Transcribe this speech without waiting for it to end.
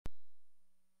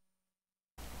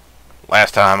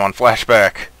Last time on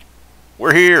Flashback,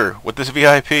 we're here with this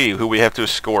VIP who we have to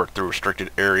escort through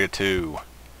restricted area 2.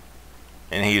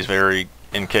 And he's very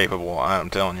incapable, I'm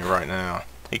telling you right now.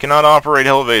 He cannot operate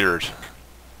elevators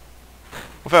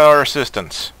without our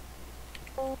assistance.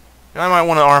 And I might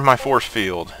want to arm my force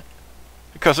field,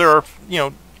 because there are,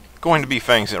 going to be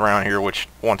things around here which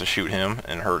want to shoot him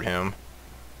and hurt him,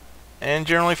 and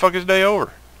generally fuck his day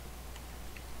over.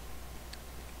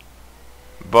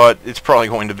 But it's probably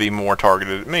going to be more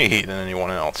targeted at me than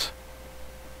anyone else,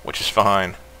 which is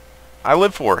fine. I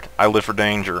live for it. I live for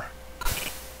danger.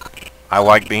 I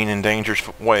like being in danger's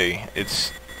way.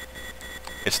 It's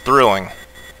thrilling.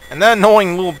 And that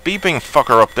annoying little beeping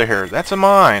fucker up there, that's a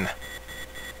mine.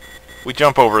 We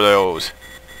jump over those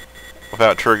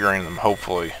without triggering them,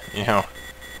 hopefully,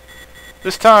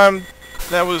 This time,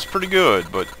 that was pretty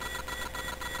good, but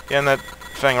yeah, and that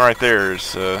thing right there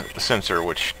is the sensor,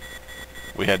 which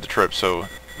we had to trip so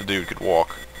the dude could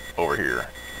walk over here.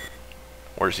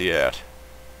 Where's he at?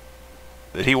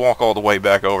 Did he walk all the way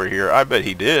back over here? I bet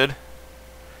he did.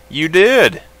 You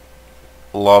did!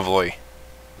 Lovely.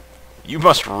 You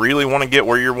must really want to get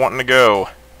where you're wanting to go.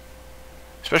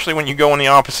 Especially when you go in the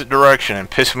opposite direction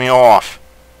and piss me off.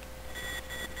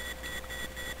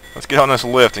 Let's get on this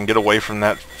lift and get away from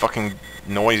that fucking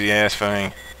noisy ass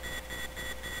thing.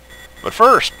 But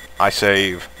first, I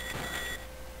save.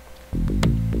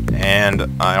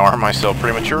 And I arm myself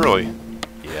prematurely.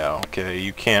 Yeah, okay,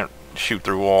 you can't shoot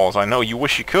through walls. I know you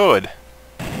wish you could.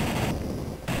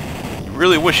 You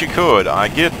really wish you could. I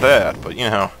get that, but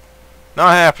not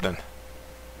happening.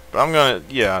 But I'm gonna,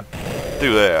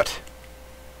 do that.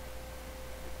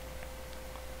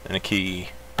 And a key.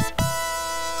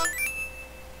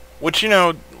 Which,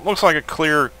 looks like a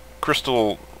clear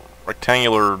crystal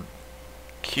rectangular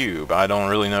cube. I don't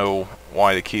really know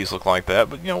why the keys look like that,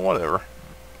 but whatever.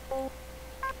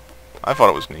 I thought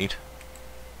it was neat.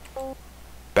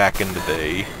 Back in the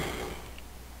day.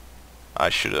 I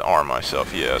should have armed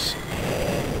myself, yes.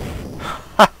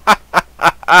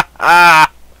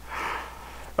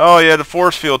 Oh yeah, the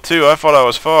force field too. I thought I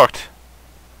was fucked.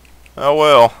 Oh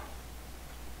well.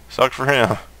 Sucked for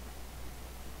him.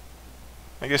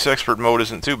 I guess expert mode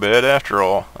isn't too bad after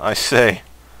all, I say.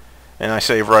 And I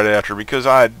save right after because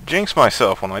I jinx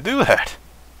myself when I do that.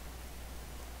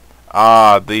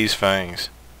 Ah, these things.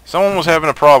 Someone was having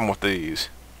a problem with these.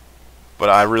 But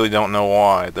I really don't know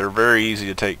why. They're very easy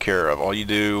to take care of. All you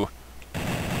do,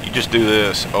 you just do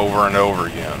this over and over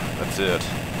again. That's it.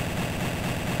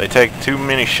 They take too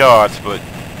many shots, but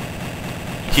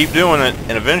you keep doing it,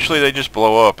 and eventually they just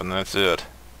blow up, and that's it.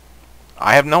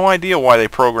 I have no idea why they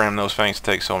program those things to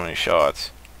take so many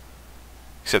shots.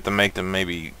 Except to make them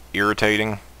maybe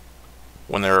irritating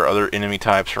when there are other enemy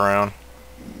types around.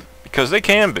 Because they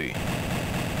can be.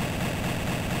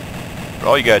 But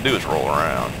all you gotta do is roll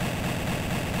around.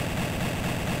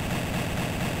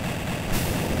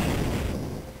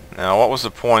 Now, what was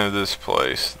the point of this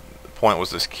place? The point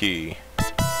was this key.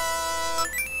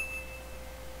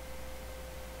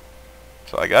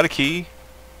 So I got a key.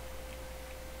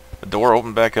 The door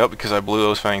opened back up because I blew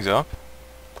those things up.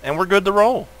 And we're good to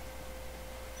roll.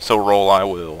 So roll I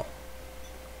will.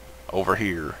 Over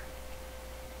here.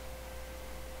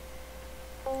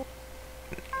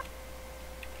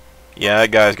 Yeah,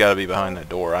 that guy's got to be behind that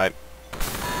door.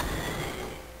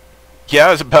 Yeah,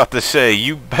 I was about to say,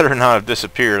 you better not have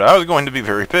disappeared. I was going to be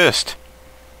very pissed.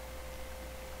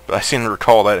 But I seem to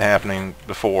recall that happening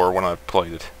before when I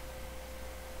played it.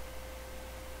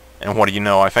 And what do you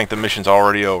know? I think the mission's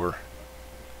already over.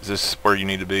 Is this where you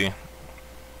need to be?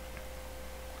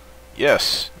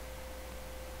 Yes.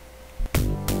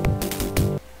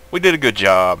 We did a good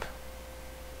job.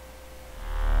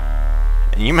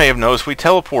 And you may have noticed we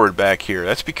teleported back here.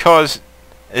 That's because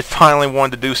it finally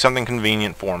wanted to do something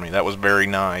convenient for me. That was very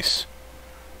nice.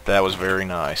 That was very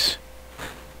nice.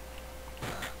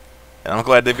 And I'm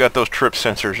glad they've got those trip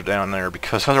sensors down there,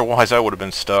 because otherwise I would have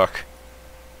been stuck.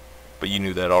 But you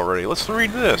knew that already. Let's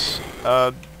read this.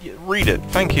 Read it.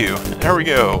 Thank you. There we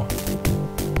go.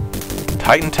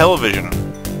 Titan Television.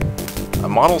 A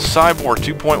model Cyborg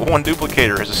 2.1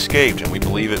 duplicator has escaped, and we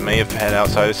believe it may have had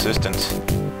outside assistance.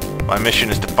 My mission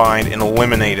is to find and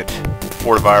eliminate it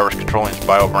before the virus controlling its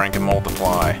biobrain can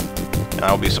multiply. And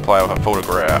I will be supplied with a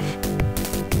photograph.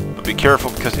 But be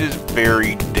careful because it is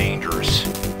very dangerous.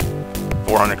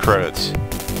 400 credits.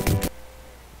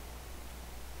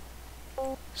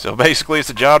 So basically it's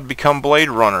a job to become Blade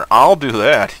Runner. I'll do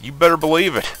that. You better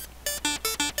believe it.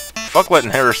 Fuck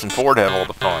letting Harrison Ford have all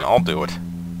the fun. I'll do it.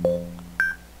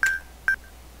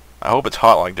 I hope it's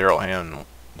hot like Daryl Hannah.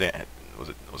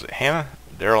 Was it Hannah?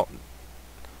 Daryl?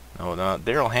 Oh, no,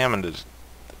 Daryl Hammond is...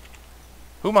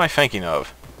 Who am I thinking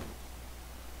of?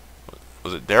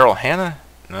 Was it Daryl Hannah?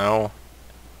 No.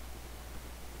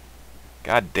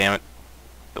 God damn it.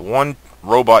 The one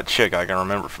robot chick I can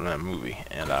remember from that movie,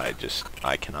 and I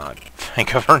cannot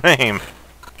think of her name.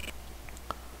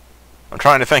 I'm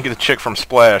trying to think of the chick from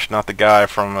Splash, not the guy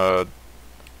from,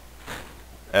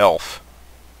 Elf.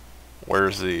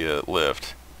 Where's the,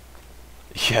 lift?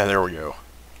 Yeah, there we go.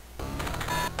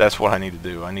 That's what I need to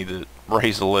do. I need to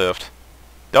raise the lift.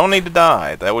 Don't need to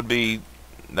die. That would be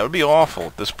awful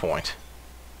at this point.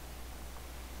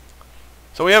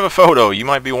 So we have a photo. You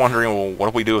might be wondering, well,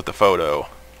 what do we do with the photo?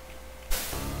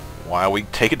 Why, we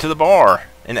take it to the bar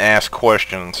and ask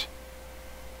questions.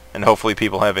 And hopefully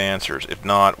people have answers. If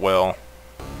not, well,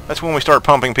 that's when we start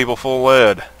pumping people full of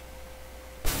lead.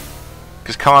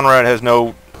 Because Conrad has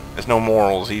no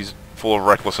morals. He's full of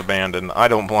reckless abandon. I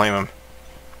don't blame him.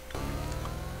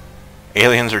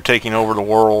 Aliens are taking over the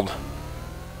world.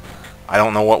 I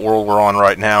don't know what world we're on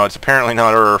right now. It's apparently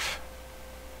not Earth.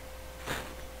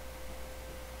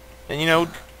 And you know,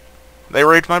 they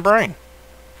raped my brain.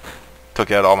 Took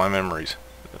out all my memories.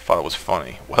 I thought it was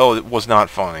funny. Well, it was not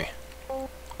funny.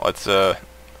 Let's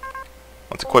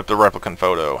equip the replicant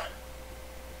photo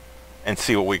and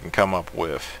see what we can come up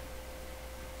with.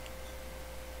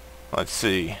 Let's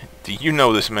see. Do you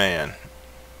know this man?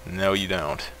 No, you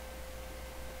don't.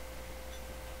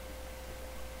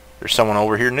 There's someone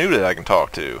over here new that I can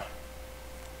talk to.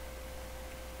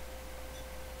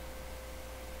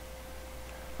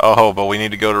 Oh, but we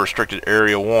need to go to restricted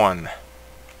area 1.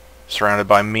 Surrounded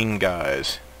by mean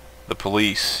guys. The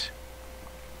police.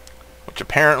 Which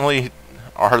apparently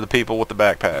are the people with the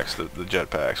backpacks, the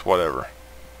jetpacks, whatever.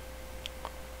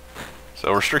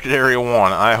 So restricted area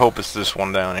 1. I hope it's this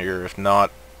one down here. If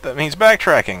not, that means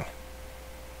backtracking.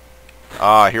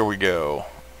 Ah, here we go.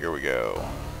 Here we go.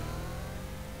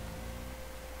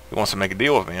 He wants to make a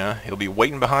deal with me, huh? He'll be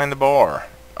waiting behind the bar.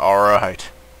 Alright.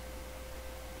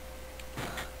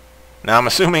 Now I'm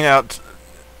assuming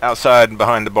outside and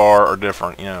behind the bar are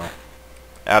different, you know.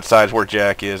 Outside's where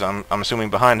Jack is. I'm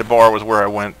assuming behind the bar was where I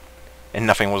went and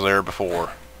nothing was there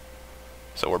before.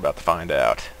 So we're about to find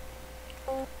out.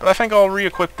 But I think I'll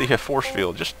re-equip the force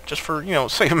field just for, you know,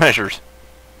 safe measures.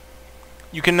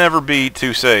 You can never be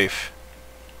too safe.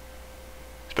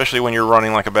 Especially when you're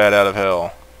running like a bat out of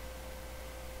hell.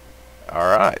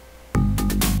 Alright.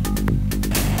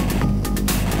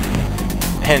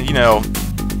 And, you know,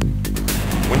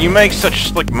 when you make such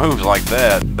slick moves like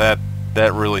that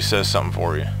really says something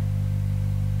for you.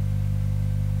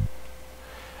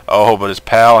 Oh, but his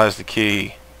pal has the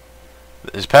key.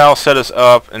 His pal set us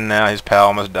up, and now his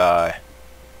pal must die.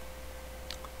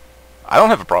 I don't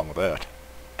have a problem with that.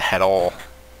 At all.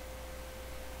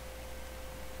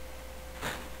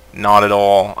 Not at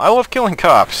all. I love killing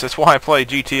cops. That's why I play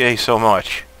GTA so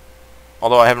much.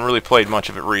 Although I haven't really played much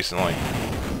of it recently.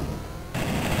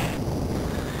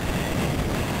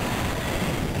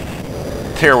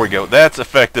 There we go. That's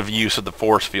effective use of the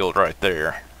force field right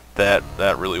there. That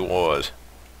really was.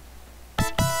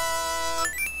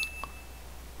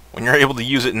 When you're able to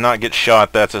use it and not get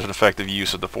shot, that's an effective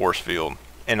use of the force field.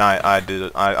 And I did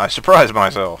it. I surprised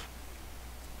myself.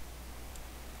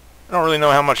 I don't really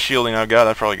know how much shielding I've got.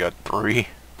 I probably got 3,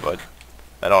 but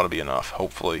that ought to be enough,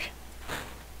 hopefully.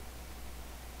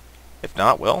 If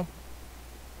not, well,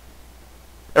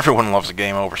 everyone loves a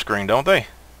game over screen, don't they?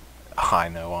 I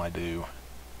know I do.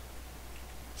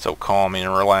 So calming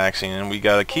and relaxing, and we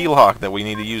got a key lock that we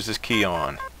need to use this key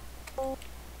on.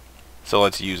 So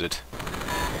let's use it.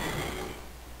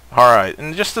 Alright,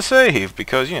 and just to save,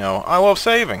 because, you know, I love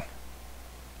saving.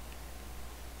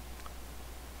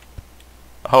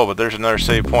 Oh, but there's another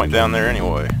save point down there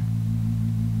anyway.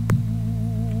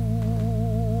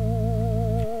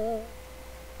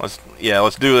 Let's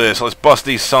do this. Let's bust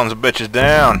these sons of bitches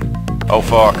down. Oh,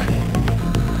 fuck.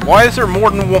 Why is there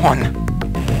more than one?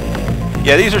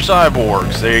 Yeah, these are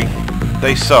cyborgs.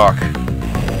 They suck.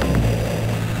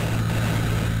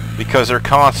 Because they're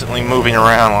constantly moving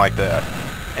around like that.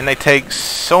 And they take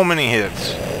so many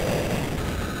hits.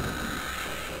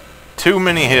 Too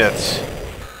many hits.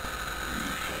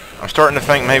 I'm starting to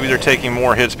think maybe they're taking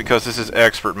more hits because this is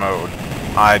expert mode.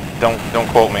 Don't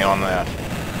quote me on that.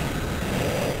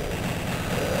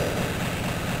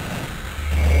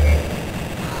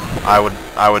 I would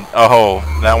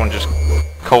oh, that one just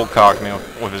cold cocked me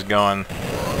with his gun.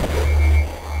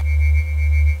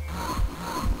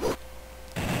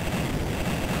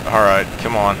 Alright,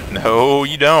 come on. No,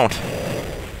 you don't.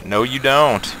 No, you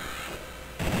don't.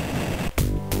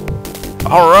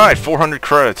 Alright, 400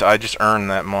 credits. I just earned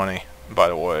that money, by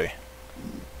the way.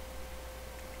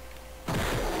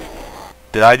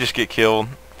 Did I just get killed?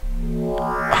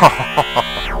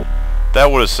 That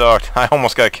would have sucked. I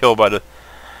almost got killed by the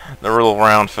little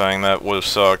round thing. That would have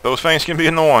sucked. Those things can be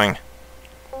annoying.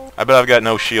 I bet I've got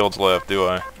no shields left, do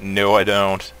I? No, I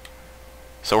don't.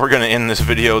 So we're gonna end this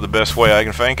video the best way I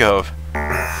can think of.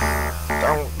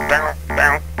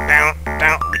 Down.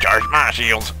 Recharge my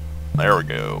shields. There we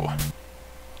go.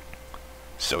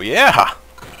 So yeah.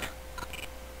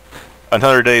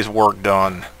 Another day's work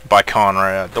done by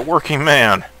Conrad, the working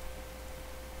man.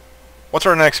 What's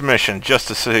our next mission? Just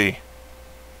to see.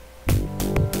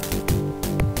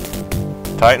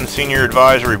 Titan Senior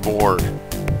Advisory Board.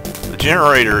 The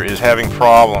generator is having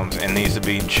problems and needs to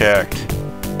be checked.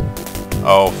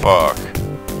 Oh fuck.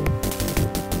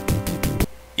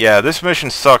 Yeah, this mission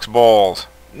sucks balls.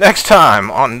 Next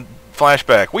time on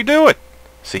Flashback, we do it!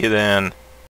 See you then.